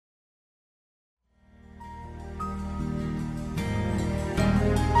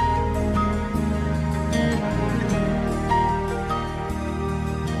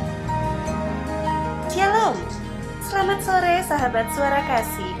sahabat Suara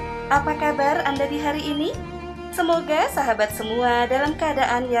Kasih. Apa kabar Anda di hari ini? Semoga sahabat semua dalam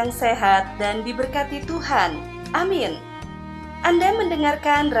keadaan yang sehat dan diberkati Tuhan. Amin. Anda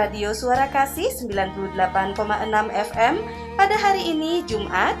mendengarkan Radio Suara Kasih 98,6 FM pada hari ini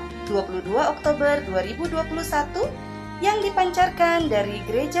Jumat 22 Oktober 2021 yang dipancarkan dari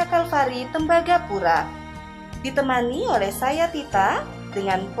Gereja Kalvari Tembagapura. Ditemani oleh saya Tita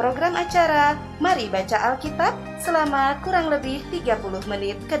dengan program acara Mari Baca Alkitab selama kurang lebih 30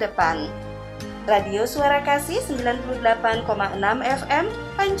 menit ke depan. Radio Suara Kasih 98,6 FM,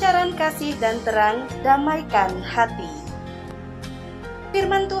 pancaran kasih dan terang, damaikan hati.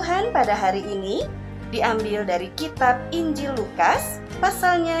 Firman Tuhan pada hari ini diambil dari kitab Injil Lukas,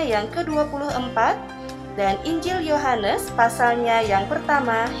 pasalnya yang ke-24, dan Injil Yohanes, pasalnya yang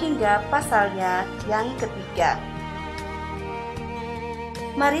pertama hingga pasalnya yang ketiga.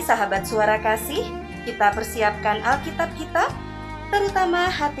 Mari sahabat Suara Kasih, kita persiapkan Alkitab kita, terutama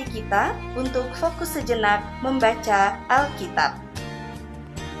hati kita, untuk fokus sejenak membaca Alkitab.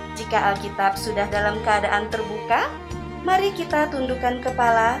 Jika Alkitab sudah dalam keadaan terbuka, mari kita tundukkan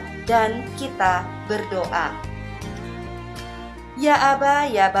kepala dan kita berdoa. Ya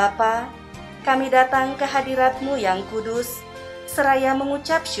Aba, ya Bapa, kami datang ke hadirat-Mu yang kudus, seraya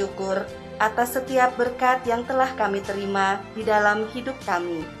mengucap syukur atas setiap berkat yang telah kami terima di dalam hidup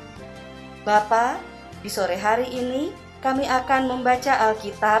kami. Bapa, di sore hari ini kami akan membaca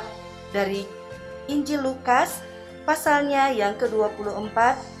Alkitab dari Injil Lukas, pasalnya yang ke-24,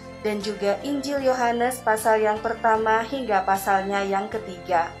 dan juga Injil Yohanes, pasal yang pertama hingga pasalnya yang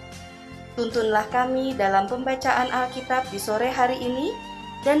ketiga. Tuntunlah kami dalam pembacaan Alkitab di sore hari ini,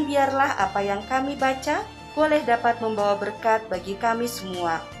 dan biarlah apa yang kami baca boleh dapat membawa berkat bagi kami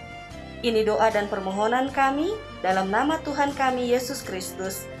semua. Ini doa dan permohonan kami, dalam nama Tuhan kami Yesus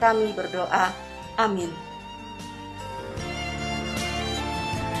Kristus, kami berdoa. Amin.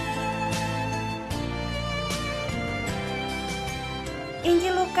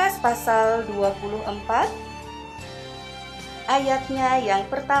 Injil Lukas pasal 24, ayatnya yang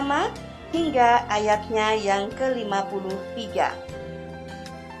pertama hingga ayatnya yang ke-53.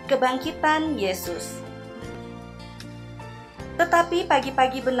 Kebangkitan Yesus. Tetapi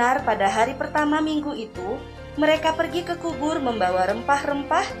pagi-pagi benar pada hari pertama minggu itu, mereka pergi ke kubur membawa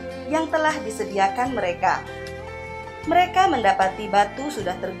rempah-rempah yang telah disediakan mereka. Mereka mendapati batu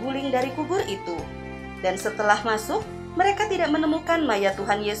sudah terguling dari kubur itu, dan setelah masuk, mereka tidak menemukan mayat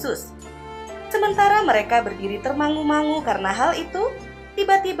Tuhan Yesus. Sementara mereka berdiri termangu-mangu karena hal itu,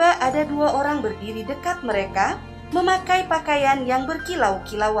 tiba-tiba ada dua orang berdiri dekat mereka, memakai pakaian yang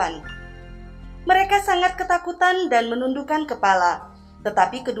berkilau-kilauan. Mereka sangat ketakutan dan menundukkan kepala.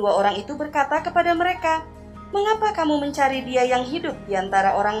 Tetapi kedua orang itu berkata kepada mereka, "Mengapa kamu mencari Dia yang hidup di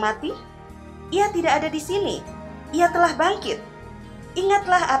antara orang mati? Ia tidak ada di sini. Ia telah bangkit.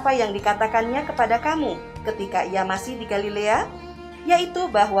 Ingatlah apa yang dikatakannya kepada kamu ketika Ia masih di Galilea, yaitu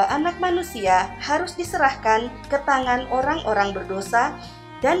bahwa Anak Manusia harus diserahkan ke tangan orang-orang berdosa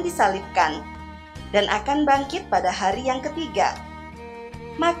dan disalibkan, dan akan bangkit pada hari yang ketiga."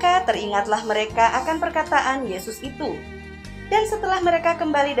 Maka teringatlah mereka akan perkataan Yesus itu. Dan setelah mereka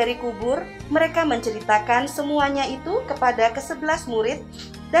kembali dari kubur, mereka menceritakan semuanya itu kepada ke-11 murid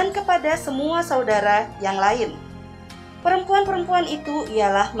dan kepada semua saudara yang lain. Perempuan-perempuan itu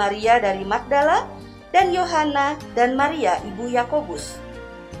ialah Maria dari Magdala dan Yohana dan Maria ibu Yakobus.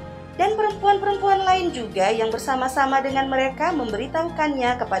 Dan perempuan-perempuan lain juga yang bersama-sama dengan mereka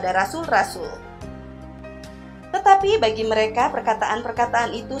memberitahukannya kepada rasul-rasul. Tetapi bagi mereka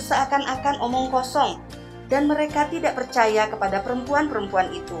perkataan-perkataan itu seakan-akan omong kosong, dan mereka tidak percaya kepada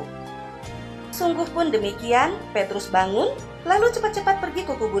perempuan-perempuan itu. Sungguh pun demikian, Petrus bangun, lalu cepat-cepat pergi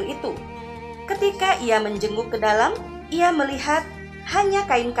ke kubur itu. Ketika ia menjenguk ke dalam, ia melihat hanya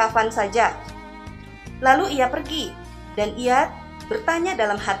kain kafan saja. Lalu ia pergi, dan ia bertanya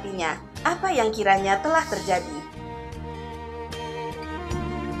dalam hatinya, apa yang kiranya telah terjadi.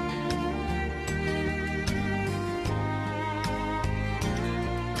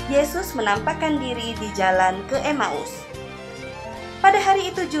 Yesus menampakkan diri di jalan ke Emmaus. Pada hari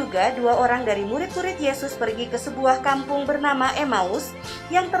itu juga, dua orang dari murid-murid Yesus pergi ke sebuah kampung bernama Emmaus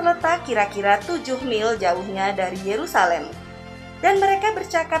yang terletak kira-kira 7 mil jauhnya dari Yerusalem. Dan mereka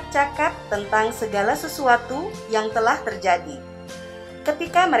bercakap-cakap tentang segala sesuatu yang telah terjadi.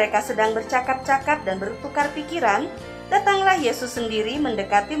 Ketika mereka sedang bercakap-cakap dan bertukar pikiran, datanglah Yesus sendiri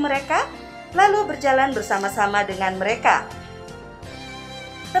mendekati mereka, lalu berjalan bersama-sama dengan mereka.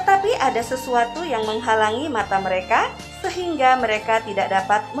 Tetapi ada sesuatu yang menghalangi mata mereka, sehingga mereka tidak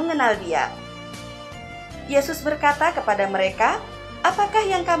dapat mengenal Dia. Yesus berkata kepada mereka, "Apakah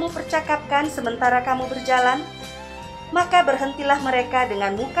yang kamu percakapkan sementara kamu berjalan?" maka berhentilah mereka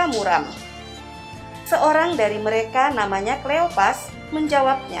dengan muka muram. Seorang dari mereka namanya Kleopas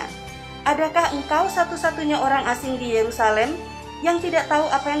menjawabnya, "Adakah engkau satu-satunya orang asing di Yerusalem yang tidak tahu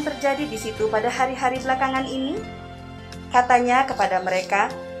apa yang terjadi di situ pada hari-hari belakangan ini?" Katanya kepada mereka,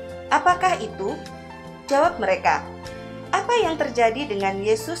 "Apakah itu?" Jawab mereka, "Apa yang terjadi dengan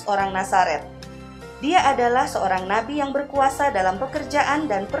Yesus orang Nazaret? Dia adalah seorang nabi yang berkuasa dalam pekerjaan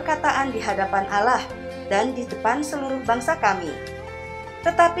dan perkataan di hadapan Allah dan di depan seluruh bangsa kami.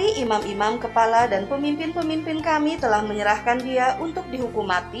 Tetapi imam-imam kepala dan pemimpin-pemimpin kami telah menyerahkan dia untuk dihukum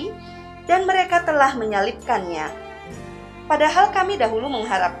mati, dan mereka telah menyalibkannya. Padahal kami dahulu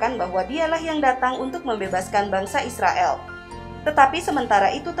mengharapkan bahwa dialah yang datang untuk membebaskan bangsa Israel. Tetapi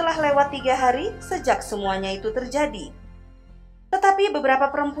sementara itu telah lewat 3 hari sejak semuanya itu terjadi. Tetapi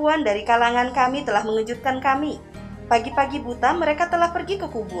beberapa perempuan dari kalangan kami telah mengejutkan kami. Pagi-pagi buta mereka telah pergi ke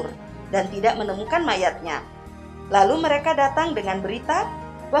kubur dan tidak menemukan mayatnya. Lalu mereka datang dengan berita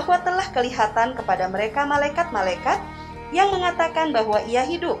bahwa telah kelihatan kepada mereka malaikat-malaikat yang mengatakan bahwa ia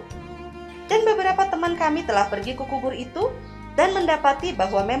hidup. Dan beberapa teman kami telah pergi ke kubur itu dan mendapati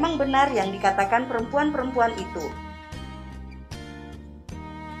bahwa memang benar yang dikatakan perempuan-perempuan itu.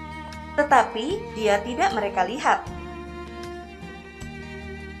 Tetapi dia tidak mereka lihat.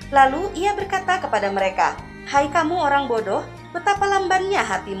 Lalu ia berkata kepada mereka, "Hai kamu orang bodoh, betapa lambannya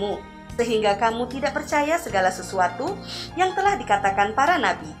hatimu, sehingga kamu tidak percaya segala sesuatu yang telah dikatakan para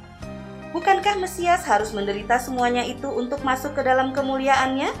nabi. Bukankah Mesias harus menderita semuanya itu untuk masuk ke dalam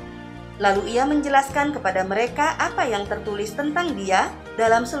kemuliaannya?" Lalu ia menjelaskan kepada mereka apa yang tertulis tentang dia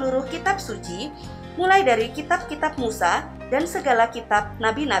dalam seluruh kitab suci, mulai dari kitab-kitab Musa dan segala kitab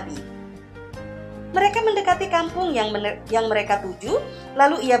nabi-nabi. Mereka mendekati kampung yang mereka tuju,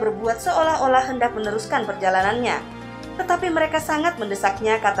 lalu ia berbuat seolah-olah hendak meneruskan perjalanannya. Tetapi mereka sangat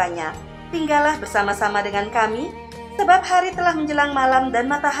mendesaknya, katanya, "Tinggallah bersama-sama dengan kami, sebab hari telah menjelang malam dan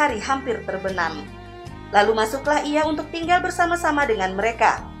matahari hampir terbenam." Lalu masuklah ia untuk tinggal bersama-sama dengan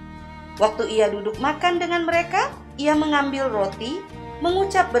mereka. Waktu ia duduk makan dengan mereka, ia mengambil roti,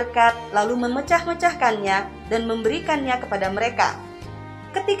 mengucap berkat, lalu memecah-mecahkannya dan memberikannya kepada mereka.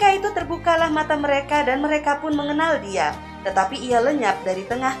 Ketika itu terbukalah mata mereka dan mereka pun mengenal dia, tetapi ia lenyap dari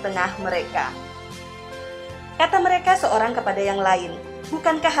tengah-tengah mereka. Kata mereka seorang kepada yang lain,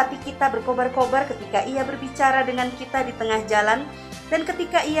 "Bukankah hati kita berkobar-kobar ketika ia berbicara dengan kita di tengah jalan dan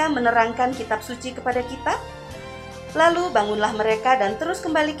ketika ia menerangkan kitab suci kepada kita?" Lalu bangunlah mereka dan terus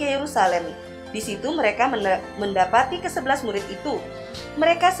kembali ke Yerusalem. Di situ mereka mendapati ke-11 murid itu.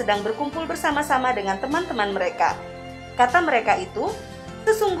 Mereka sedang berkumpul bersama-sama dengan teman-teman mereka. Kata mereka itu,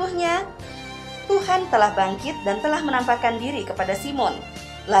 "Sesungguhnya Tuhan telah bangkit dan telah menampakkan diri kepada Simon."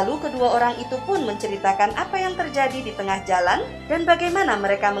 Lalu kedua orang itu pun menceritakan apa yang terjadi di tengah jalan dan bagaimana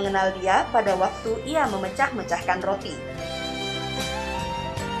mereka mengenal dia pada waktu ia memecah-mecahkan roti.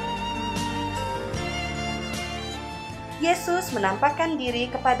 Yesus menampakkan diri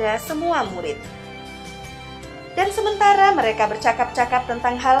kepada semua murid. Dan sementara mereka bercakap-cakap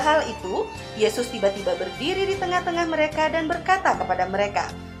tentang hal-hal itu, Yesus tiba-tiba berdiri di tengah-tengah mereka dan berkata kepada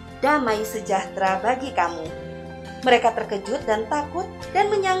mereka, "Damai sejahtera bagi kamu." Mereka terkejut dan takut dan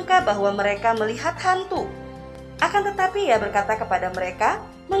menyangka bahwa mereka melihat hantu. Akan tetapi ia berkata kepada mereka,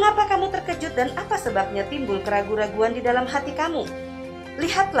 "Mengapa kamu terkejut dan apa sebabnya timbul keraguan-raguan di dalam hati kamu?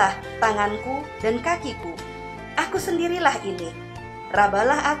 Lihatlah tanganku dan kakiku. Aku sendirilah ini.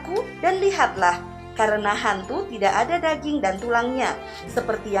 Rabalah aku dan lihatlah, karena hantu tidak ada daging dan tulangnya,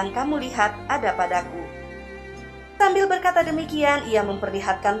 seperti yang kamu lihat ada padaku." Sambil berkata demikian, ia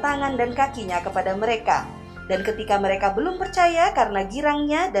memperlihatkan tangan dan kakinya kepada mereka. Dan ketika mereka belum percaya karena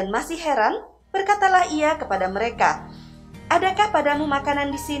girangnya dan masih heran, berkatalah ia kepada mereka, "Adakah padamu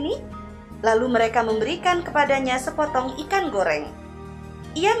makanan di sini?" Lalu mereka memberikan kepadanya sepotong ikan goreng.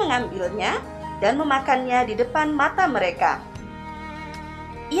 Ia mengambilnya dan memakannya di depan mata mereka.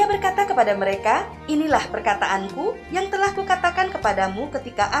 Ia berkata kepada mereka, "Inilah perkataanku yang telah kukatakan kepadamu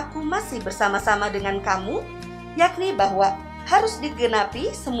ketika aku masih bersama-sama dengan kamu, yakni bahwa harus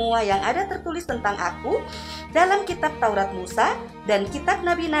digenapi semua yang ada tertulis tentang aku dalam kitab Taurat Musa dan kitab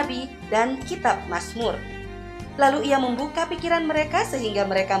Nabi-Nabi dan kitab Mazmur." Lalu ia membuka pikiran mereka sehingga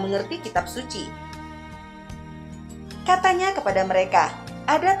mereka mengerti kitab suci. Katanya kepada mereka,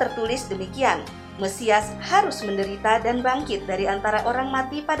 "Ada tertulis demikian, Mesias harus menderita dan bangkit dari antara orang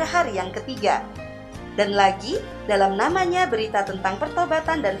mati pada hari yang ketiga. Dan lagi, dalam namanya berita tentang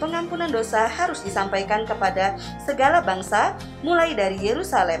pertobatan dan pengampunan dosa harus disampaikan kepada segala bangsa, mulai dari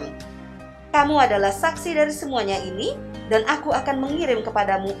Yerusalem. Kamu adalah saksi dari semuanya ini, dan aku akan mengirim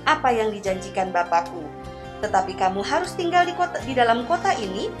kepadamu apa yang dijanjikan Bapa-Ku. tetapi kamu harus tinggal di dalam kota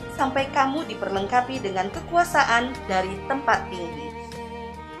ini sampai kamu diperlengkapi dengan kekuasaan dari tempat tinggi.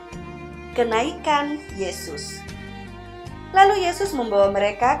 Kenaikan Yesus. Lalu Yesus membawa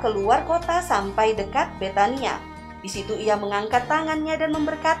mereka keluar kota sampai dekat Betania. Di situ ia mengangkat tangannya dan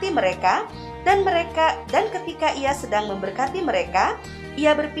memberkati mereka, dan ketika ia sedang memberkati mereka,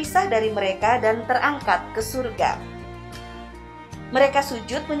 ia berpisah dari mereka dan terangkat ke surga. Mereka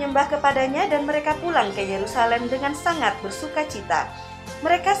sujud menyembah kepadanya dan mereka pulang ke Yerusalem dengan sangat bersuka cita.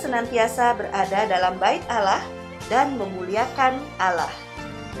 Mereka senantiasa berada dalam bait Allah dan memuliakan Allah.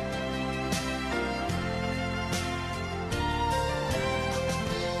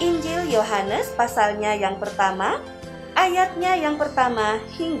 Injil Yohanes pasalnya yang pertama, ayatnya yang pertama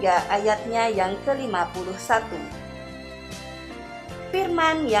hingga ayatnya yang ke-51.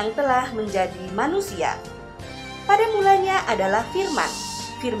 Firman yang telah menjadi manusia. Pada mulanya adalah Firman.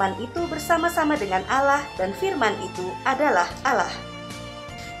 Firman itu bersama-sama dengan Allah dan Firman itu adalah Allah.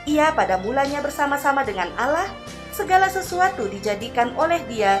 Ia pada mulanya bersama-sama dengan Allah, segala sesuatu dijadikan oleh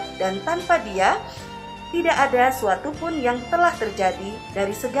Dia dan tanpa Dia tidak ada suatu pun yang telah terjadi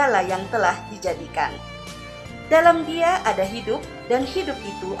dari segala yang telah dijadikan. Dalam Dia ada hidup dan hidup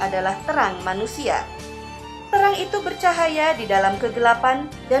itu adalah terang manusia. Terang itu bercahaya di dalam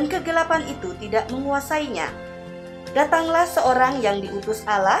kegelapan dan kegelapan itu tidak menguasainya. Datanglah seorang yang diutus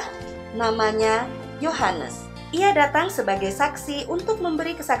Allah, namanya Yohanes. Ia datang sebagai saksi untuk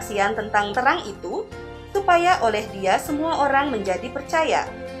memberi kesaksian tentang terang itu, supaya oleh dia semua orang menjadi percaya.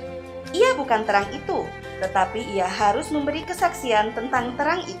 Ia bukan terang itu, tetapi ia harus memberi kesaksian tentang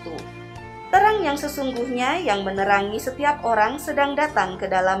terang itu. Terang yang sesungguhnya yang menerangi setiap orang sedang datang ke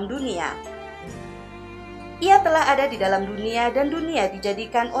dalam dunia. Ia telah ada di dalam dunia dan dunia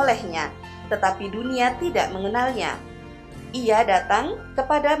dijadikan olehnya, tetapi dunia tidak mengenalnya. Ia datang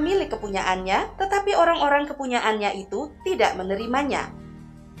kepada milik kepunyaannya, tetapi orang-orang kepunyaannya itu tidak menerimanya.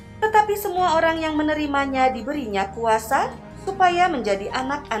 Tetapi semua orang yang menerimanya diberinya kuasa supaya menjadi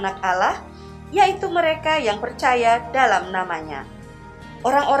anak-anak Allah, yaitu mereka yang percaya dalam namanya.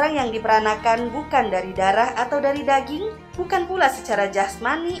 Orang-orang yang diperanakan bukan dari darah atau dari daging, bukan pula secara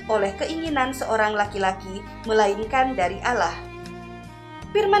jasmani oleh keinginan seorang laki-laki, melainkan dari Allah.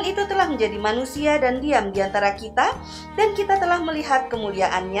 Firman itu telah menjadi manusia dan diam di antara kita, dan kita telah melihat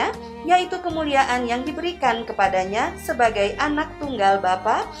kemuliaannya, yaitu kemuliaan yang diberikan kepadanya sebagai anak tunggal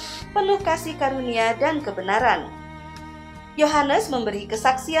Bapa, penuh kasih karunia dan kebenaran. Yohanes memberi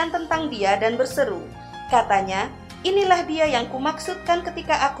kesaksian tentang dia dan berseru, katanya, "Inilah dia yang kumaksudkan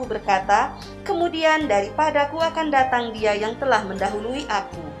ketika aku berkata, kemudian daripadaku akan datang dia yang telah mendahului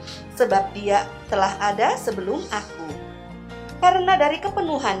aku, sebab dia telah ada sebelum aku." Karena dari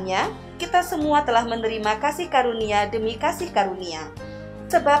kepenuhannya, kita semua telah menerima kasih karunia demi kasih karunia.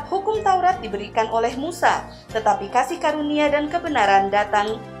 Sebab hukum Taurat diberikan oleh Musa, tetapi kasih karunia dan kebenaran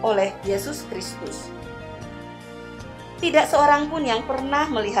datang oleh Yesus Kristus. Tidak seorang pun yang pernah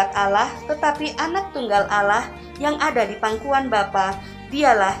melihat Allah, tetapi anak tunggal Allah yang ada di pangkuan Bapa,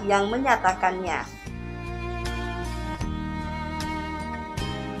 dialah yang menyatakannya.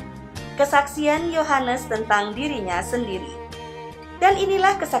 Kesaksian Yohanes tentang dirinya sendiri. Dan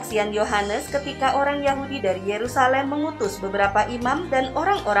inilah kesaksian Yohanes ketika orang Yahudi dari Yerusalem mengutus beberapa imam dan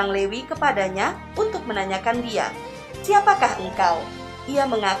orang-orang Lewi kepadanya untuk menanyakan dia, "Siapakah engkau?" Ia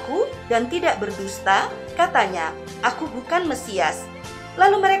mengaku dan tidak berdusta, katanya, "Aku bukan Mesias."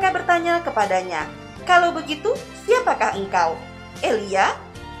 Lalu mereka bertanya kepadanya, "Kalau begitu, siapakah engkau? Elia?"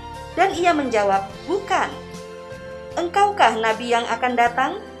 Dan ia menjawab, "Bukan." "Engkaukah nabi yang akan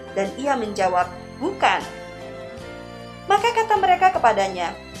datang?" Dan ia menjawab, "Bukan." Maka kata mereka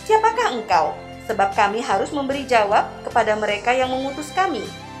kepadanya, "Siapakah engkau? Sebab kami harus memberi jawab kepada mereka yang mengutus kami.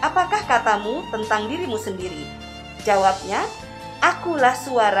 Apakah katamu tentang dirimu sendiri?" Jawabnya, "Akulah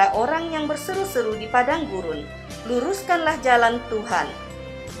suara orang yang berseru-seru di padang gurun, luruskanlah jalan Tuhan."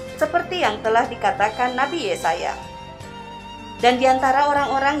 Seperti yang telah dikatakan Nabi Yesaya. Dan di antara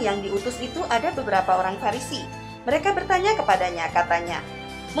orang-orang yang diutus itu ada beberapa orang Farisi. Mereka bertanya kepadanya, katanya,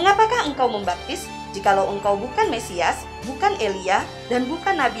 "Mengapakah engkau membaptis, jikalau engkau bukan Mesias, bukan Elia, dan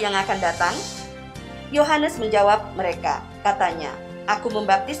bukan Nabi yang akan datang?" Yohanes menjawab mereka, katanya, "Aku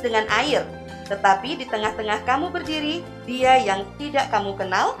membaptis dengan air, tetapi di tengah-tengah kamu berdiri dia yang tidak kamu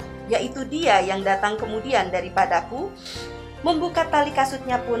kenal, yaitu dia yang datang kemudian daripadaku. Membuka tali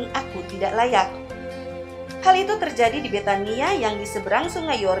kasutnya pun aku tidak layak." Hal itu terjadi di Betania yang di seberang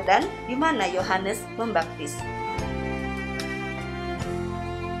sungai Yordan, di mana Yohanes membaptis.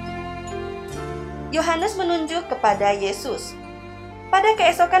 Yohanes menunjuk kepada Yesus. Pada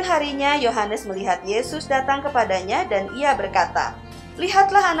keesokan harinya, Yohanes melihat Yesus datang kepadanya dan ia berkata,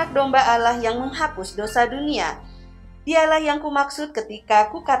 Lihatlah anak domba Allah yang menghapus dosa dunia. Dialah yang kumaksud ketika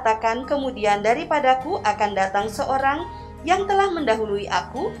kukatakan kemudian daripadaku akan datang seorang yang telah mendahului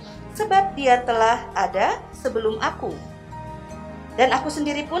aku, sebab dia telah ada sebelum aku. Dan aku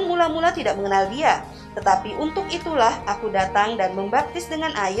sendiri pun mula-mula tidak mengenal dia, tetapi untuk itulah aku datang dan membaptis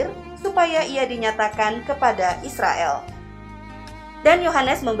dengan air, supaya ia dinyatakan kepada Israel. Dan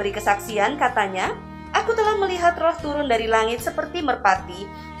Yohanes memberi kesaksian, katanya, aku telah melihat roh turun dari langit seperti merpati,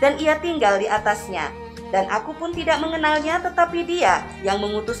 dan ia tinggal di atasnya. Dan aku pun tidak mengenalnya, tetapi dia yang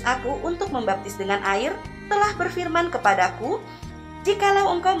mengutus aku untuk membaptis dengan air, telah berfirman kepadaku,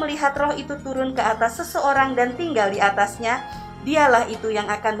 jikalau engkau melihat roh itu turun ke atas seseorang dan tinggal di atasnya, dialah itu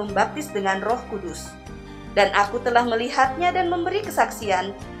yang akan membaptis dengan Roh Kudus. Dan aku telah melihatnya dan memberi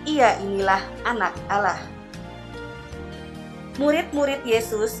kesaksian, ia inilah anak Allah. Murid-murid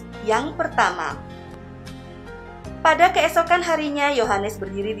Yesus yang pertama. Pada keesokan harinya, Yohanes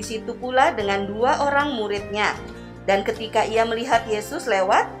berdiri di situ pula dengan 2 orang muridnya. Dan ketika ia melihat Yesus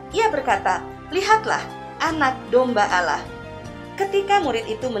lewat, ia berkata, lihatlah, anak domba Allah. Ketika murid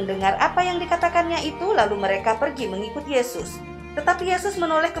itu mendengar apa yang dikatakannya itu, lalu mereka pergi mengikut Yesus. Tetapi Yesus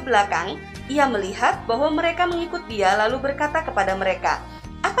menoleh ke belakang, ia melihat bahwa mereka mengikut dia, lalu berkata kepada mereka,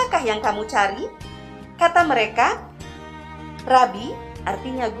 apakah yang kamu cari? Kata mereka, Rabi,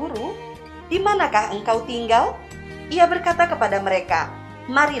 artinya guru, di manakah engkau tinggal? Ia berkata kepada mereka,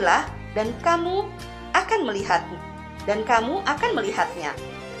 marilah dan kamu akan melihatnya.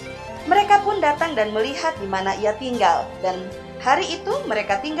 Mereka pun datang dan melihat di mana ia tinggal, dan hari itu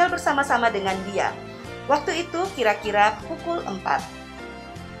mereka tinggal bersama-sama dengan dia. Waktu itu kira-kira pukul 4.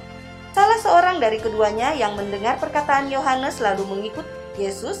 Salah seorang dari keduanya yang mendengar perkataan Yohanes lalu mengikut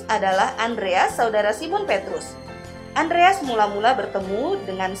Yesus adalah Andreas, saudara Simon Petrus. Andreas mula-mula bertemu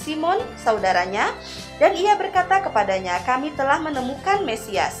dengan Simon, saudaranya, dan ia berkata kepadanya, kami telah menemukan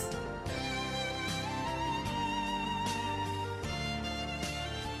Mesias.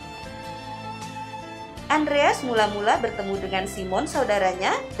 Andreas mula-mula bertemu dengan Simon,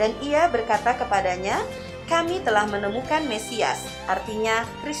 saudaranya, dan ia berkata kepadanya, kami telah menemukan Mesias, artinya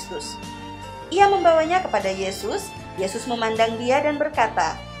Kristus. Ia membawanya kepada Yesus. Yesus memandang dia dan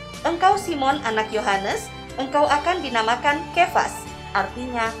berkata, engkau Simon anak Yohanes, engkau akan dinamakan Kefas,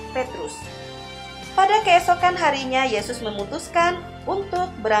 artinya Petrus. Pada keesokan harinya, Yesus memutuskan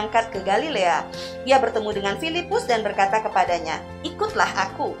untuk berangkat ke Galilea. Ia bertemu dengan Filipus dan berkata kepadanya, ikutlah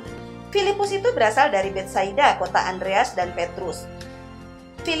aku. Filipus itu berasal dari Betsaida, kota Andreas dan Petrus.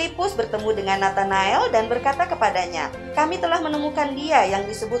 Filipus bertemu dengan Natanael dan berkata kepadanya, kami telah menemukan dia yang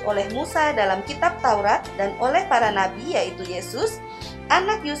disebut oleh Musa dalam kitab Taurat dan oleh para nabi, yaitu Yesus,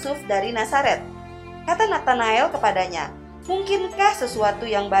 anak Yusuf dari Nazaret. Kata Natanael kepadanya, mungkinkah sesuatu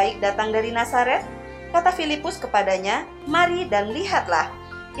yang baik datang dari Nazaret? Kata Filipus kepadanya, mari dan lihatlah.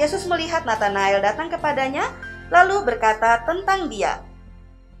 Yesus melihat Natanael datang kepadanya, lalu berkata tentang dia,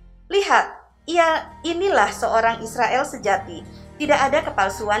 lihat, inilah seorang Israel sejati, tidak ada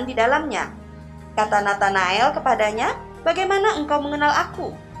kepalsuan di dalamnya. Kata Natanael kepadanya, bagaimana engkau mengenal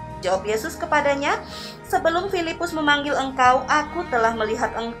aku? Jawab Yesus kepadanya, sebelum Filipus memanggil engkau, aku telah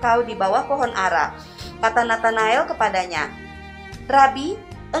melihat engkau di bawah pohon ara. Kata Natanael kepadanya, Rabi,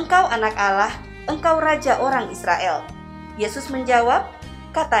 engkau anak Allah, engkau raja orang Israel. Yesus menjawab,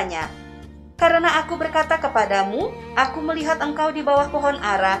 katanya, karena aku berkata kepadamu, aku melihat engkau di bawah pohon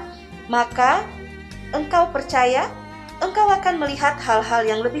ara, maka engkau percaya, engkau akan melihat hal-hal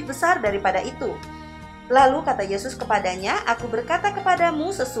yang lebih besar daripada itu. Lalu kata Yesus kepadanya, aku berkata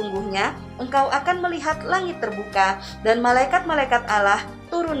kepadamu, sesungguhnya engkau akan melihat langit terbuka dan malaikat-malaikat Allah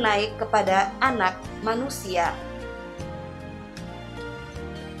turun naik kepada anak manusia.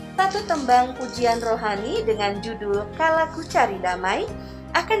 Satu tembang pujian rohani dengan judul Kala Ku Cari Damai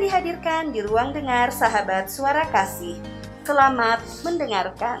akan dihadirkan di ruang dengar sahabat suara kasih. Selamat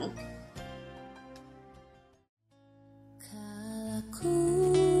mendengarkan.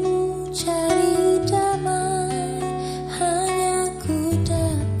 Ku cari damai, hanya ku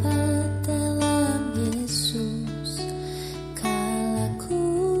dapat dalam Yesus. Kala ku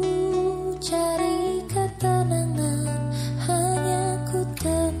cari ketenangan, hanya ku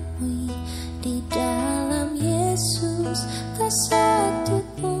temui di dalam Yesus. Tak satu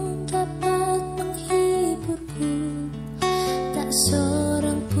pun dapat menghiburku, tak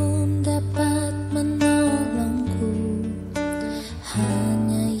seorang pun dapat menolongku.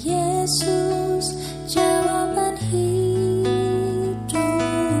 Hanya Yesus jawaban hidupku.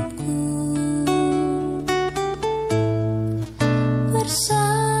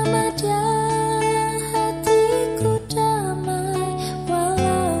 Bersama Dia hatiku damai,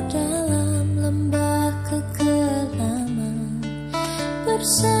 walau dalam lembah kegelaman.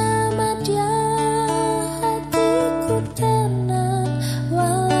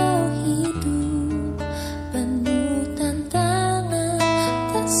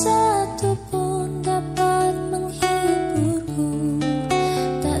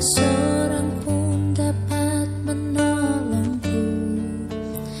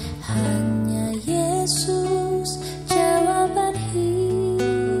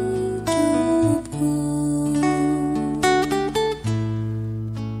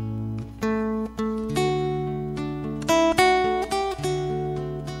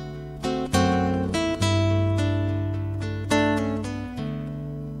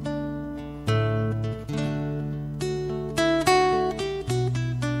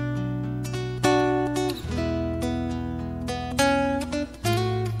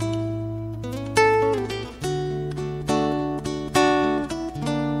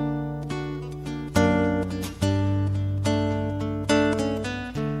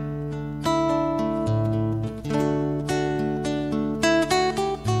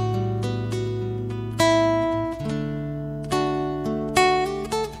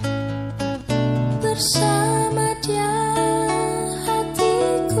 Bersama Dia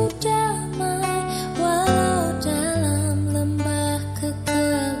hatiku damai, walau dalam lembah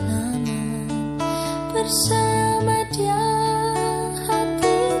kekelaman. Bersama Dia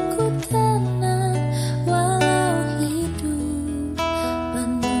hatiku tenang, walau hidup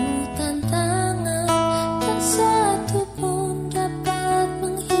penuh tantangan. Tak satu pun dapat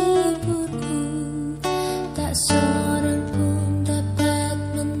menghiburku, tak seorang pun dapat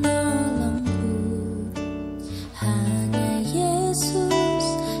menolongku. Hanya Yesus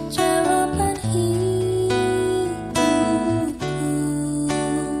jawaban hidupku.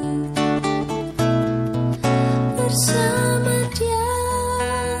 Bersama Dia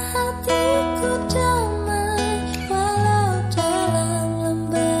hatiku damai, walau dalam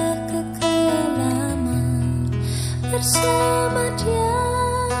lembah kekelaman. Bersama Dia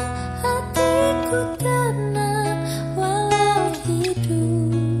hatiku tenang, walau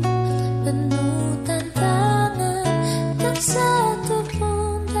hidup penuh tantangan. Tak satu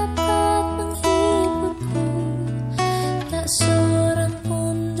pun dapat menghiburku, tak seorang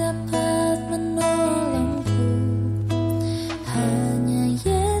pun dapat menolongku. Hanya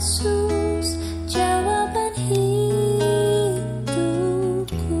Yesus jawaban hidupku.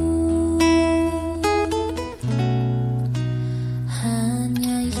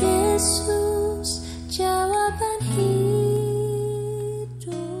 Hanya Yesus jawaban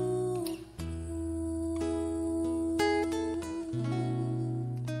hidupku.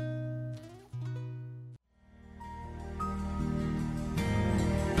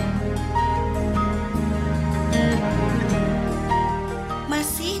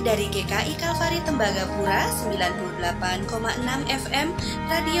 Masih dari GKI Kalvari Tembagapura 98,6 FM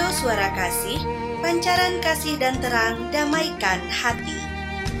Radio Suara Kasih, pancaran kasih dan terang, damaikan hati.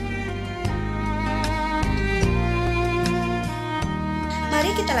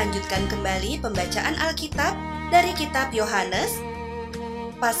 Mari kita lanjutkan kembali pembacaan Alkitab dari kitab Yohanes,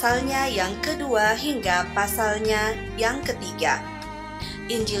 pasalnya yang kedua hingga pasalnya yang ketiga.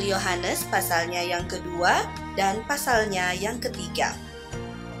 Injil Yohanes pasalnya yang kedua dan pasalnya yang ketiga.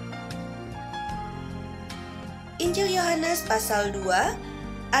 Injil Yohanes pasal 2,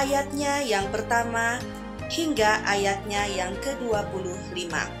 ayatnya yang pertama hingga ayatnya yang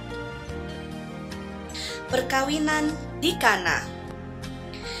ke-25. Perkawinan di Kana.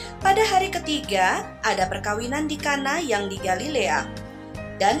 Pada hari ketiga, ada perkawinan di Kana yang di Galilea,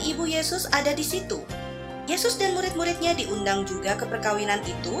 dan ibu Yesus ada di situ. Yesus dan murid-muridnya diundang juga ke perkawinan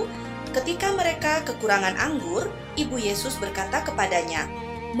itu. Ketika mereka kekurangan anggur, ibu Yesus berkata kepadanya,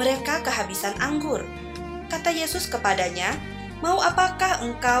 "Mereka kehabisan anggur." Kata Yesus kepadanya, "Mau apakah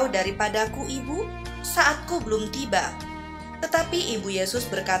engkau daripadaku, ibu? Saatku belum tiba." Tetapi ibu Yesus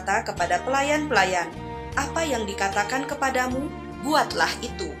berkata kepada pelayan-pelayan, "Apa yang dikatakan kepadamu, buatlah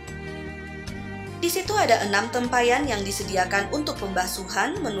itu." Di situ ada 6 tempayan yang disediakan untuk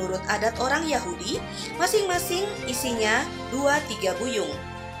pembasuhan menurut adat orang Yahudi, masing-masing isinya 2-3 buyung.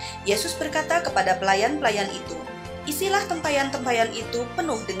 Yesus berkata kepada pelayan-pelayan itu, "Isilah tempayan-tempayan itu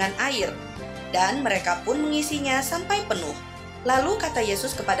penuh dengan air." Dan mereka pun mengisinya sampai penuh. Lalu kata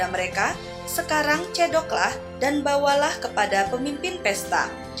Yesus kepada mereka, "Sekarang cedoklah dan bawalah kepada pemimpin pesta."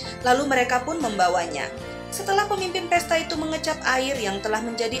 Lalu mereka pun membawanya. Setelah pemimpin pesta itu mengecap air yang telah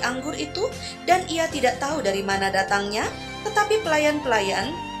menjadi anggur itu, dan ia tidak tahu dari mana datangnya, tetapi pelayan-pelayan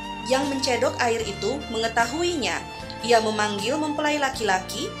yang mencedok air itu mengetahuinya. Ia memanggil mempelai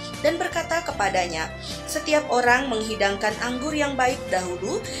laki-laki dan berkata kepadanya, "Setiap orang menghidangkan anggur yang baik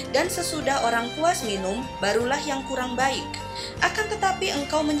dahulu, dan sesudah orang puas minum, barulah yang kurang baik. Akan tetapi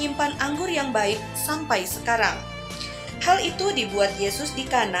engkau menyimpan anggur yang baik sampai sekarang." Hal itu dibuat Yesus di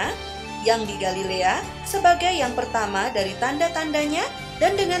Kana, yang di Galilea, sebagai yang pertama dari tanda-tandanya,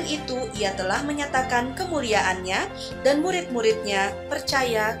 dan dengan itu ia telah menyatakan kemuliaannya, dan murid-muridnya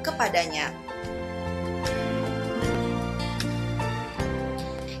percaya kepadanya.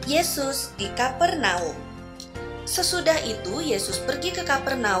 Yesus di Kapernaum. Sesudah itu Yesus pergi ke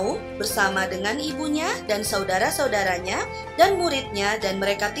Kapernaum bersama dengan ibunya dan saudara-saudaranya dan muridnya, dan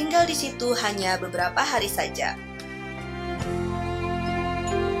mereka tinggal di situ hanya beberapa hari saja.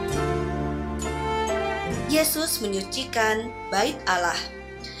 Yesus menyucikan bait Allah.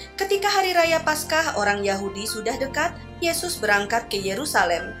 Ketika hari raya Paskah orang Yahudi sudah dekat, Yesus berangkat ke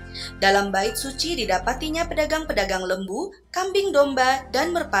Yerusalem. Dalam bait suci didapatinya pedagang-pedagang lembu, kambing domba,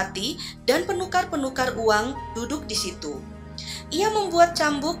 dan merpati, dan penukar-penukar uang duduk di situ. Ia membuat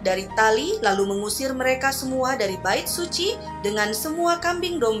cambuk dari tali, lalu mengusir mereka semua dari bait suci dengan semua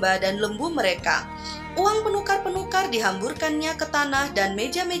kambing domba dan lembu mereka. Uang penukar-penukar dihamburkannya ke tanah, dan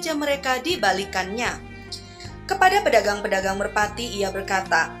meja-meja mereka dibalikannya. Kepada pedagang-pedagang merpati ia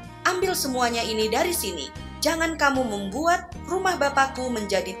berkata, ambil semuanya ini dari sini. Jangan kamu membuat rumah Bapakku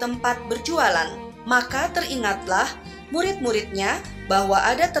menjadi tempat berjualan." Maka teringatlah murid-muridnya bahwa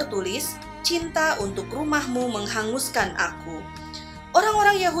ada tertulis, "Cinta untuk rumahmu menghanguskan aku."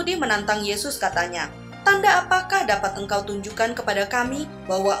 Orang-orang Yahudi menantang Yesus, katanya, "Tanda apakah dapat engkau tunjukkan kepada kami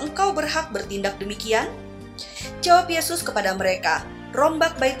bahwa engkau berhak bertindak demikian?" Jawab Yesus kepada mereka,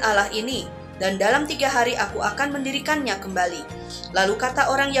 "Rombak bait Allah ini, dan dalam 3 hari aku akan mendirikannya kembali." Lalu kata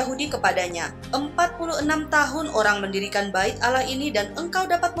orang Yahudi kepadanya, 46 tahun orang mendirikan bait Allah ini dan engkau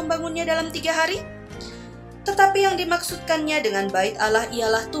dapat membangunnya dalam 3 hari? Tetapi yang dimaksudkannya dengan bait Allah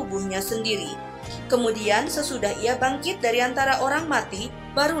ialah tubuhnya sendiri. Kemudian sesudah ia bangkit dari antara orang mati,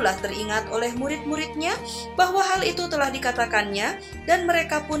 barulah teringat oleh murid-muridnya bahwa hal itu telah dikatakannya, dan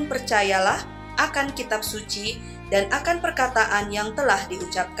mereka pun percayalah akan kitab suci dan akan perkataan yang telah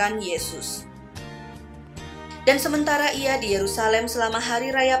diucapkan Yesus. Dan sementara ia di Yerusalem selama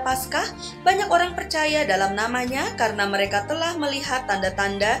hari raya Paskah, banyak orang percaya dalam namanya karena mereka telah melihat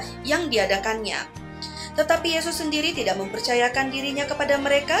tanda-tanda yang diadakannya. Tetapi Yesus sendiri tidak mempercayakan dirinya kepada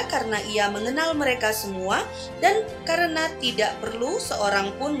mereka karena ia mengenal mereka semua dan karena tidak perlu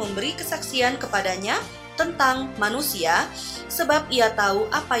seorang pun memberi kesaksian kepadanya tentang manusia, sebab ia tahu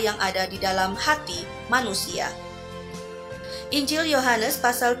apa yang ada di dalam hati manusia. Injil Yohanes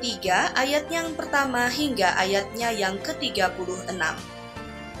pasal 3 ayat yang pertama hingga ayatnya yang ke-36.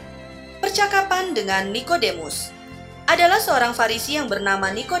 Percakapan dengan Nikodemus. Adalah seorang Farisi yang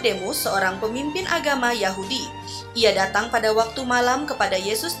bernama Nikodemus, seorang pemimpin agama Yahudi. Ia datang pada waktu malam kepada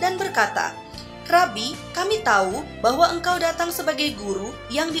Yesus dan berkata, "Rabi, kami tahu bahwa engkau datang sebagai guru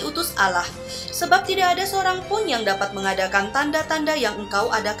yang diutus Allah, sebab tidak ada seorang pun yang dapat mengadakan tanda-tanda yang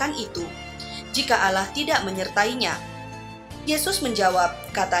engkau adakan itu, jika Allah tidak menyertainya." Yesus menjawab,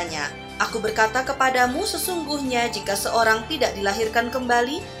 katanya, "Aku berkata kepadamu, sesungguhnya jika seorang tidak dilahirkan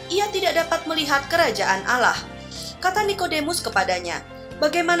kembali, ia tidak dapat melihat kerajaan Allah." Kata Nikodemus kepadanya,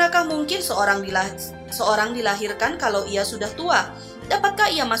 "Bagaimanakah mungkin seorang dilahirkan kalau ia sudah tua? Dapatkah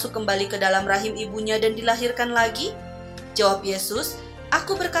ia masuk kembali ke dalam rahim ibunya dan dilahirkan lagi?" Jawab Yesus,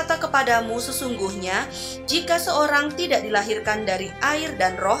 "Aku berkata kepadamu, sesungguhnya jika seorang tidak dilahirkan dari air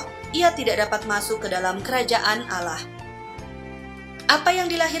dan roh, ia tidak dapat masuk ke dalam kerajaan Allah. Apa yang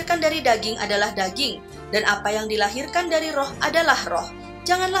dilahirkan dari daging adalah daging, dan apa yang dilahirkan dari roh adalah roh.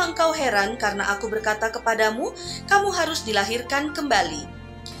 Janganlah engkau heran karena aku berkata kepadamu, kamu harus dilahirkan kembali.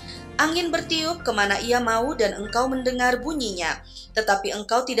 Angin bertiup kemana ia mau dan engkau mendengar bunyinya, tetapi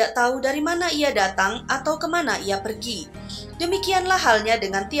engkau tidak tahu dari mana ia datang atau kemana ia pergi. Demikianlah halnya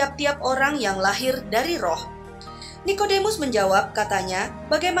dengan tiap-tiap orang yang lahir dari roh." Nikodemus menjawab, katanya,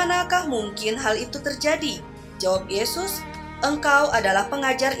 "Bagaimanakah mungkin hal itu terjadi?" Jawab Yesus, "Engkau adalah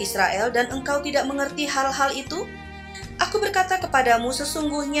pengajar Israel dan engkau tidak mengerti hal-hal itu? Aku berkata kepadamu,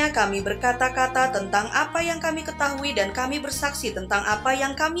 sesungguhnya kami berkata-kata tentang apa yang kami ketahui dan kami bersaksi tentang apa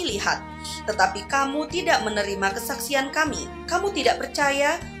yang kami lihat. Tetapi kamu tidak menerima kesaksian kami. Kamu tidak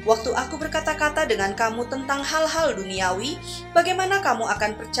percaya waktu aku berkata-kata dengan kamu tentang hal-hal duniawi. Bagaimana kamu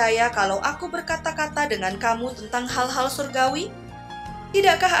akan percaya kalau aku berkata-kata dengan kamu tentang hal-hal surgawi?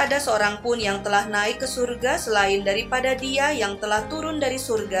 Tidakkah ada seorang pun yang telah naik ke surga selain daripada Dia yang telah turun dari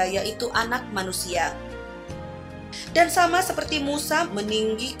surga, yaitu Anak Manusia? Dan sama seperti Musa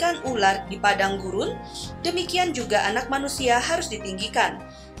meninggikan ular di padang gurun, demikian juga Anak Manusia harus ditinggikan,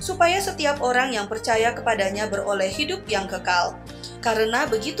 supaya setiap orang yang percaya kepadanya beroleh hidup yang kekal. Karena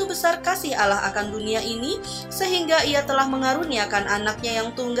begitu besar kasih Allah akan dunia ini, sehingga Ia telah mengaruniakan Anaknya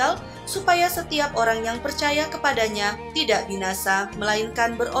yang tunggal, supaya setiap orang yang percaya kepadanya tidak binasa,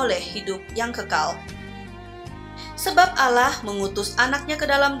 melainkan beroleh hidup yang kekal. Sebab Allah mengutus Anaknya ke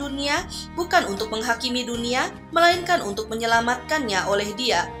dalam dunia, bukan untuk menghakimi dunia, melainkan untuk menyelamatkannya oleh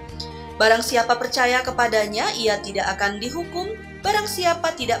Dia. Barang siapa percaya kepadanya, ia tidak akan dihukum. Barang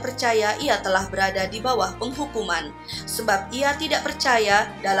siapa tidak percaya, ia telah berada di bawah penghukuman, sebab ia tidak percaya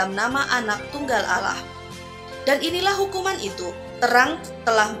dalam nama Anak Tunggal Allah. Dan inilah hukuman itu, terang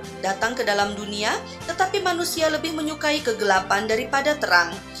telah datang ke dalam dunia, tetapi manusia lebih menyukai kegelapan daripada terang,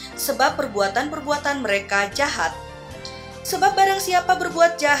 sebab perbuatan-perbuatan mereka jahat. Sebab barang siapa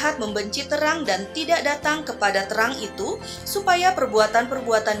berbuat jahat membenci terang dan tidak datang kepada terang itu, supaya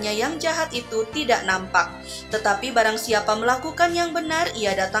perbuatan-perbuatannya yang jahat itu tidak nampak. Tetapi barang siapa melakukan yang benar,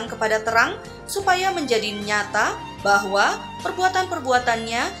 ia datang kepada terang, supaya menjadi nyata bahwa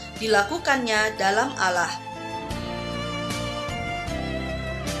perbuatan-perbuatannya dilakukannya dalam Allah.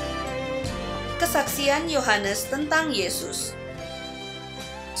 Kesaksian Yohanes tentang Yesus.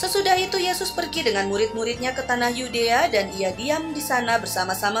 Sesudah itu Yesus pergi dengan murid-muridnya ke tanah Yudea dan ia diam di sana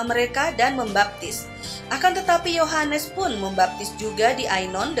bersama-sama mereka dan membaptis. Akan tetapi Yohanes pun membaptis juga di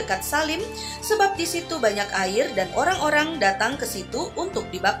Ainon dekat Salim, sebab di situ banyak air dan orang-orang datang ke situ untuk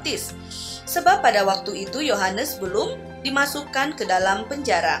dibaptis. Sebab pada waktu itu Yohanes belum dimasukkan ke dalam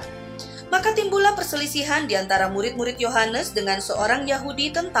penjara. Maka timbullah perselisihan di antara murid-murid Yohanes dengan seorang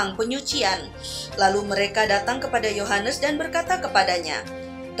Yahudi tentang penyucian. Lalu mereka datang kepada Yohanes dan berkata kepadanya,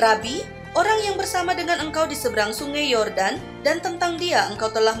 "Rabi, orang yang bersama dengan engkau di seberang sungai Yordan, dan tentang dia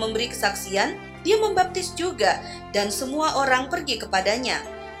engkau telah memberi kesaksian, dia membaptis juga, dan semua orang pergi kepadanya."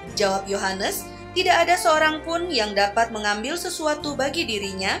 Jawab Yohanes, "Tidak ada seorang pun yang dapat mengambil sesuatu bagi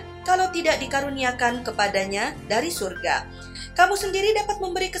dirinya kalau tidak dikaruniakan kepadanya dari surga. Kamu sendiri dapat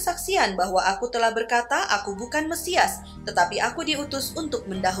memberi kesaksian bahwa aku telah berkata aku bukan Mesias, tetapi aku diutus untuk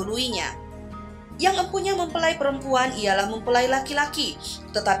mendahuluinya. Yang empunya mempelai perempuan ialah mempelai laki-laki,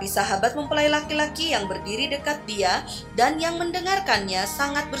 tetapi sahabat mempelai laki-laki yang berdiri dekat dia dan yang mendengarkannya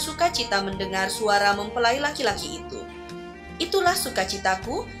sangat bersukacita mendengar suara mempelai laki-laki itu. Itulah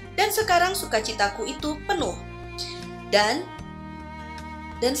sukacitaku, dan sekarang sukacitaku itu penuh. Dan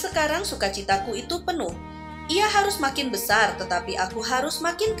sekarang sukacitaku itu penuh. Ia harus makin besar, tetapi aku harus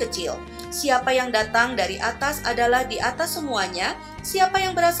makin kecil. Siapa yang datang dari atas adalah di atas semuanya. Siapa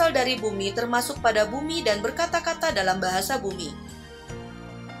yang berasal dari bumi termasuk pada bumi dan berkata-kata dalam bahasa bumi.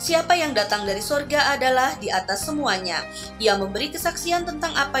 Siapa yang datang dari sorga adalah di atas semuanya. Ia memberi kesaksian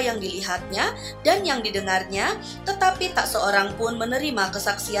tentang apa yang dilihatnya dan yang didengarnya, tetapi tak seorang pun menerima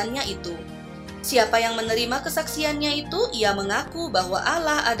kesaksiannya itu. Siapa yang menerima kesaksiannya itu, ia mengaku bahwa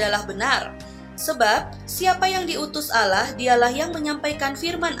Allah adalah benar. Sebab siapa yang diutus Allah, dialah yang menyampaikan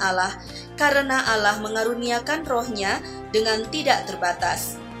firman Allah, karena Allah mengaruniakan rohnya dengan tidak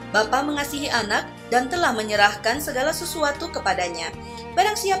terbatas. Bapa mengasihi anak dan telah menyerahkan segala sesuatu kepadanya.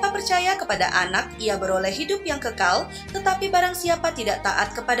 Barang siapa percaya kepada anak, ia beroleh hidup yang kekal, tetapi barang siapa tidak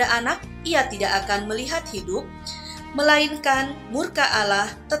taat kepada anak, ia tidak akan melihat hidup, melainkan murka Allah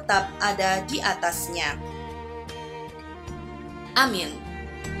tetap ada di atasnya. Amin.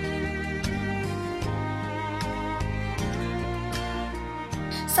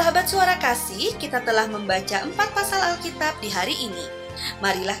 Sahabat Suara Kasih, kita telah membaca 4 pasal Alkitab di hari ini.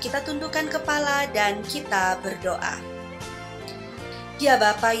 Marilah kita tundukkan kepala dan kita berdoa. Ya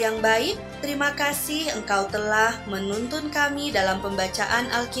Bapa yang baik, terima kasih Engkau telah menuntun kami dalam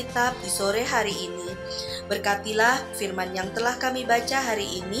pembacaan Alkitab di sore hari ini. Berkatilah firman yang telah kami baca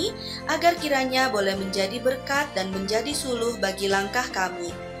hari ini, agar kiranya boleh menjadi berkat dan menjadi suluh bagi langkah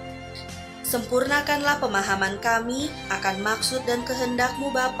kami. Sempurnakanlah pemahaman kami akan maksud dan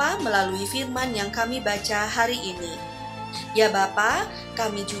kehendak-Mu Bapa melalui firman yang kami baca hari ini. Ya Bapa,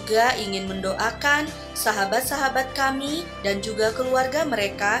 kami juga ingin mendoakan sahabat-sahabat kami dan juga keluarga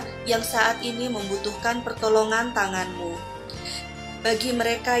mereka yang saat ini membutuhkan pertolongan tangan-Mu. Bagi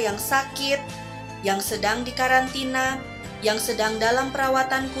mereka yang sakit, yang sedang dikarantina, yang sedang dalam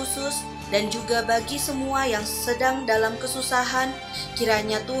perawatan khusus, dan juga bagi semua yang sedang dalam kesusahan,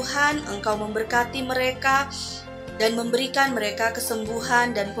 kiranya Tuhan Engkau memberkati mereka dan memberikan mereka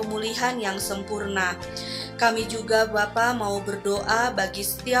kesembuhan dan pemulihan yang sempurna. Kami juga Bapa mau berdoa bagi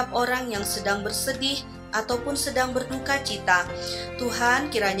setiap orang yang sedang bersedih ataupun sedang berduka cita.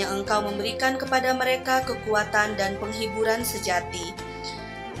 Tuhan, kiranya Engkau memberikan kepada mereka kekuatan dan penghiburan sejati.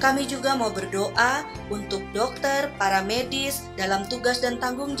 Kami juga mau berdoa untuk dokter, para medis dalam tugas dan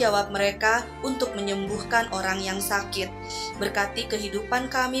tanggung jawab mereka untuk menyembuhkan orang yang sakit. Berkati kehidupan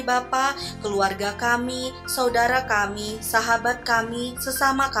kami Bapa, keluarga kami, saudara kami, sahabat kami,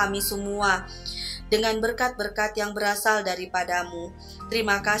 sesama kami semua, dengan berkat-berkat yang berasal daripada-Mu.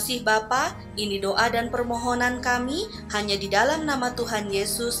 Terima kasih Bapa, ini doa dan permohonan kami, hanya di dalam nama Tuhan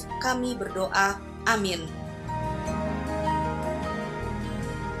Yesus kami berdoa. Amin.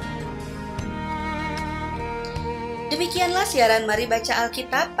 Demikianlah siaran Mari Baca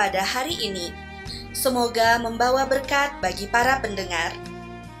Alkitab pada hari ini. Semoga membawa berkat bagi para pendengar.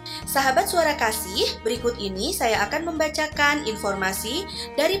 Sahabat Suara Kasih, berikut ini saya akan membacakan informasi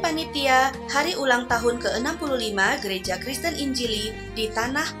dari panitia Hari Ulang Tahun ke-65 Gereja Kristen Injili di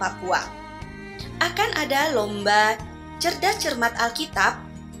Tanah Papua. Akan ada lomba cerdas cermat Alkitab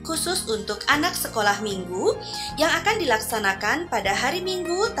khusus untuk anak sekolah minggu yang akan dilaksanakan pada hari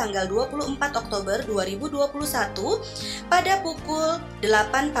Minggu tanggal 24 Oktober 2021 pada pukul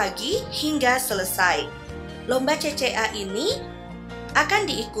 8 pagi hingga selesai. Lomba CCA ini akan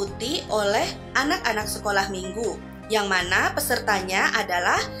diikuti oleh anak-anak sekolah minggu, yang mana pesertanya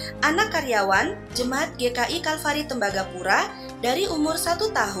adalah anak karyawan Jemaat GKI Kalvari Tembagapura dari umur 1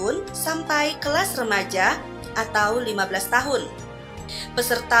 tahun sampai kelas remaja atau 15 tahun.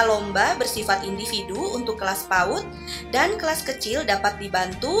 Peserta lomba bersifat individu untuk kelas PAUD dan kelas kecil dapat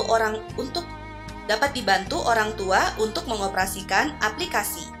dibantu dapat dibantu orang tua untuk mengoperasikan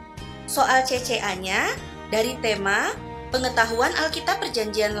aplikasi. Soal CCA-nya dari tema Pengetahuan Alkitab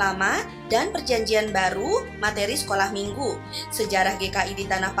Perjanjian Lama dan Perjanjian Baru, materi sekolah minggu, sejarah GKI di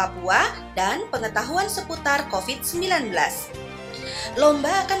Tanah Papua, dan pengetahuan seputar COVID-19.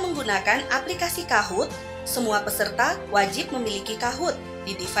 Lomba akan menggunakan aplikasi Kahoot. Semua peserta wajib memiliki Kahoot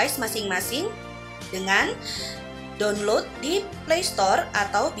di device masing-masing dengan download di Play Store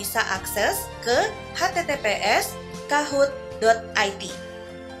atau bisa akses ke https://kahoot.it.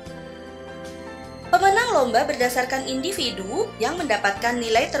 Pemenang lomba berdasarkan individu yang mendapatkan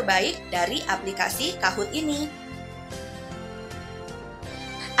nilai terbaik dari aplikasi Kahoot ini.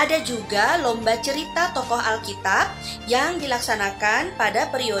 Ada juga lomba cerita tokoh Alkitab yang dilaksanakan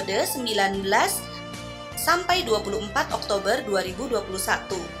pada periode 19 sampai 24 Oktober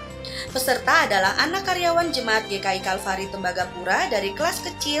 2021. Peserta adalah anak karyawan Jemaat GKI Kalvari Tembagapura dari kelas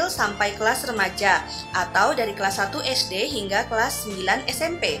kecil sampai kelas remaja atau dari kelas 1 SD hingga kelas 9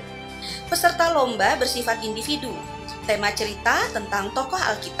 SMP. Peserta lomba bersifat individu. Tema cerita tentang tokoh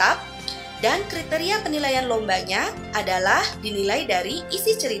Alkitab dan kriteria penilaian lombanya adalah dinilai dari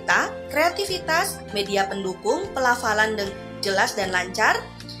isi cerita, kreativitas, media pendukung, pelafalan jelas dan lancar,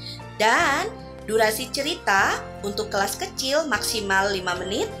 dan durasi cerita untuk kelas kecil maksimal 5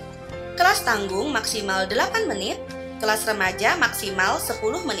 menit, kelas tanggung maksimal 8 menit, kelas remaja maksimal 10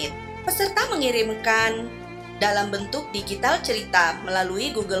 menit. Peserta mengirimkan dalam bentuk digital cerita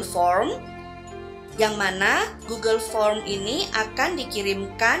melalui Google Form, yang mana Google Form ini akan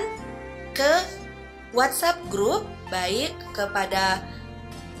dikirimkan ke WhatsApp group baik kepada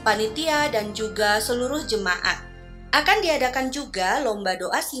panitia dan juga seluruh jemaat. Akan diadakan juga lomba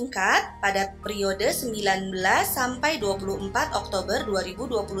doa singkat pada periode 19 sampai 24 Oktober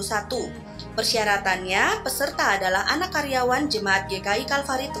 2021. Persyaratannya, peserta adalah anak karyawan Jemaat GKI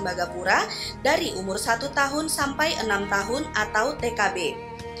Kalvari Tembagapura dari umur 1 tahun sampai 6 tahun atau TKB.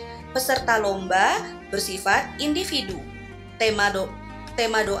 Peserta lomba bersifat individu. Tema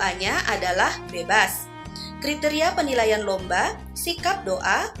doanya adalah bebas. Kriteria penilaian lomba, sikap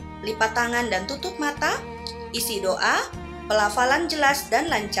doa, lipat tangan dan tutup mata, isi doa, pelafalan jelas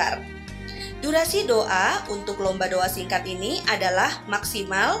dan lancar. Durasi doa untuk lomba doa singkat ini adalah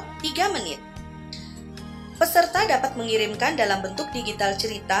maksimal 3 menit. Peserta dapat mengirimkan dalam bentuk digital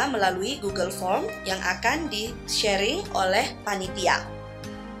cerita melalui Google Form yang akan di-sharing oleh panitia.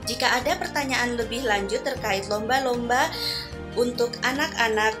 Jika ada pertanyaan lebih lanjut terkait lomba-lomba untuk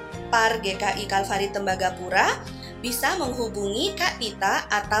anak-anak PAR GKI Kalvari Tembagapura, bisa menghubungi Kak Tita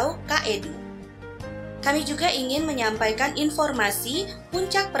atau Kak Edu. Kami juga ingin menyampaikan informasi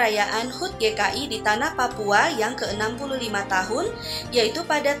puncak perayaan HUT GKI di Tanah Papua yang ke-65 tahun, yaitu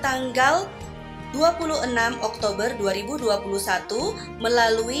pada tanggal 26 Oktober 2021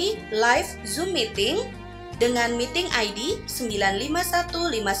 melalui live Zoom meeting dengan meeting ID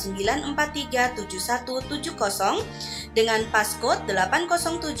 95159437170 dengan passcode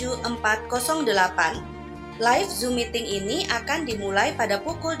 807408. Live Zoom meeting ini akan dimulai pada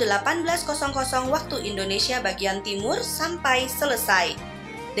pukul 18.00 waktu Indonesia bagian timur sampai selesai.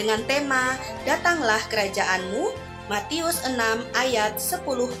 Dengan tema Datanglah Kerajaanmu, Matius 6 ayat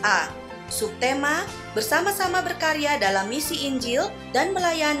 10a. Subtema bersama-sama berkarya dalam misi Injil dan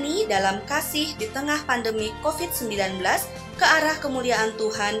melayani dalam kasih di tengah pandemi COVID-19 ke arah kemuliaan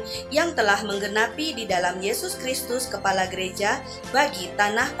Tuhan yang telah menggenapi di dalam Yesus Kristus Kepala Gereja bagi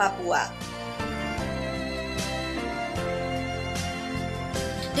Tanah Papua.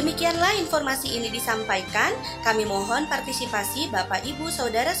 Demikianlah informasi ini disampaikan. Kami mohon partisipasi Bapak, Ibu,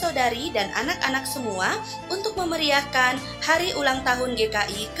 Saudara-saudari, dan anak-anak semua untuk memeriahkan Hari Ulang Tahun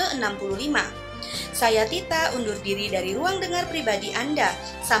GKI ke-65. Saya Tita undur diri dari ruang dengar pribadi Anda.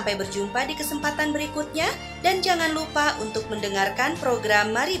 Sampai berjumpa di kesempatan berikutnya. Dan jangan lupa untuk mendengarkan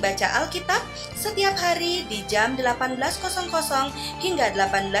program Mari Baca Alkitab setiap hari di jam 18.00 hingga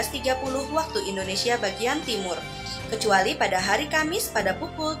 18.30 waktu Indonesia bagian Timur. Kecuali pada hari Kamis pada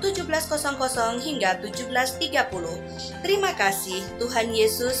pukul 17.00 hingga 17.30. Terima kasih, Tuhan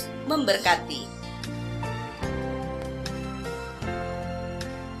Yesus memberkati.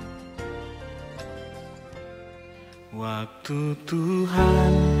 Waktu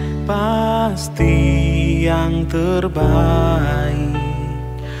Tuhan pasti yang terbaik,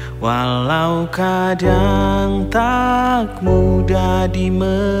 walau kadang tak mudah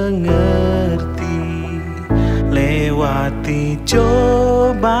dimengerti. Lewati cobaan,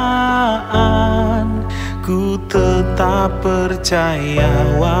 ku tetap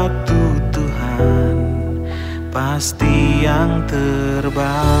percaya waktu Tuhan pasti yang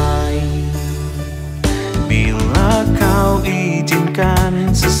terbaik. Bila Bila kau izinkan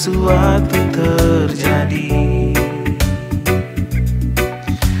sesuatu terjadi,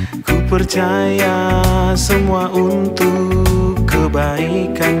 ku percaya semua untuk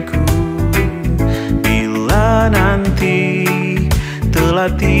kebaikanku. Bila nanti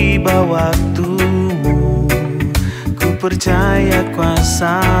telah tiba waktumu, ku percaya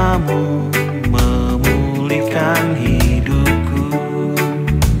kuasa-Mu memulihkan hidupku.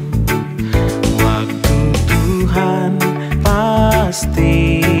 Waktu Tuhan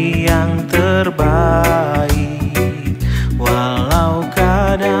pasti yang terbaik, walau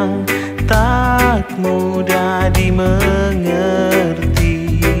kadang tak mudah dimengerti.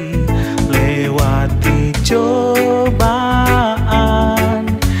 Lewati cobaan,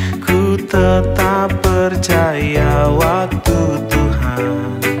 ku tetap percaya waktu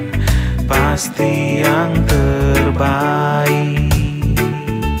Tuhan pasti yang terbaik.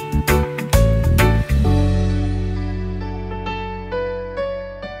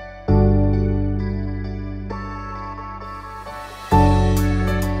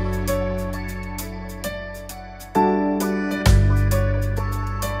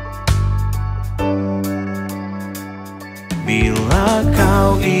 Bila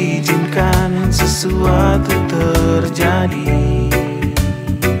kau izinkan sesuatu terjadi,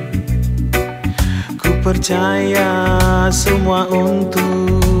 ku percaya semua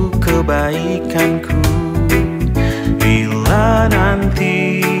untuk kebaikanku. Bila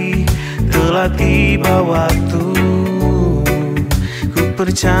nanti telah tiba waktu, ku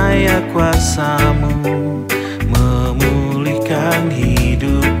percaya kuasa-Mu memulihkan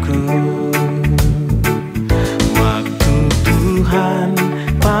hidupku. Tuhan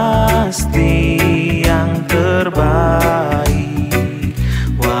pasti yang terbaik,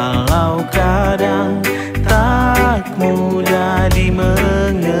 walau kadang tak mudah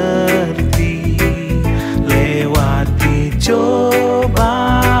dimengerti. Lewati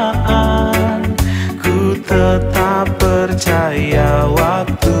cobaan, ku tetap percaya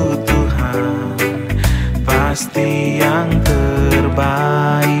waktu Tuhan pasti yang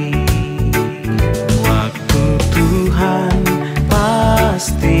terbaik. Waktu Tuhan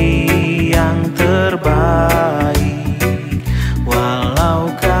pasti yang terbaik,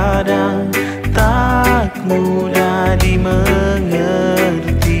 walau kadang tak mudah dimengerti.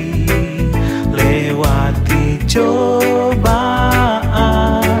 Lewati cobaan,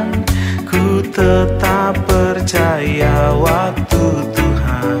 ku tetap percaya waktu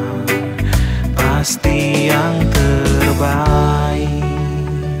Tuhan pasti yang terbaik.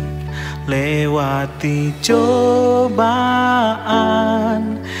 Lewati cobaan,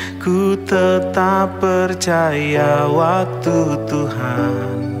 ku tetap percaya waktu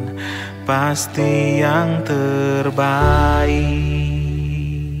Tuhan pasti yang terbaik.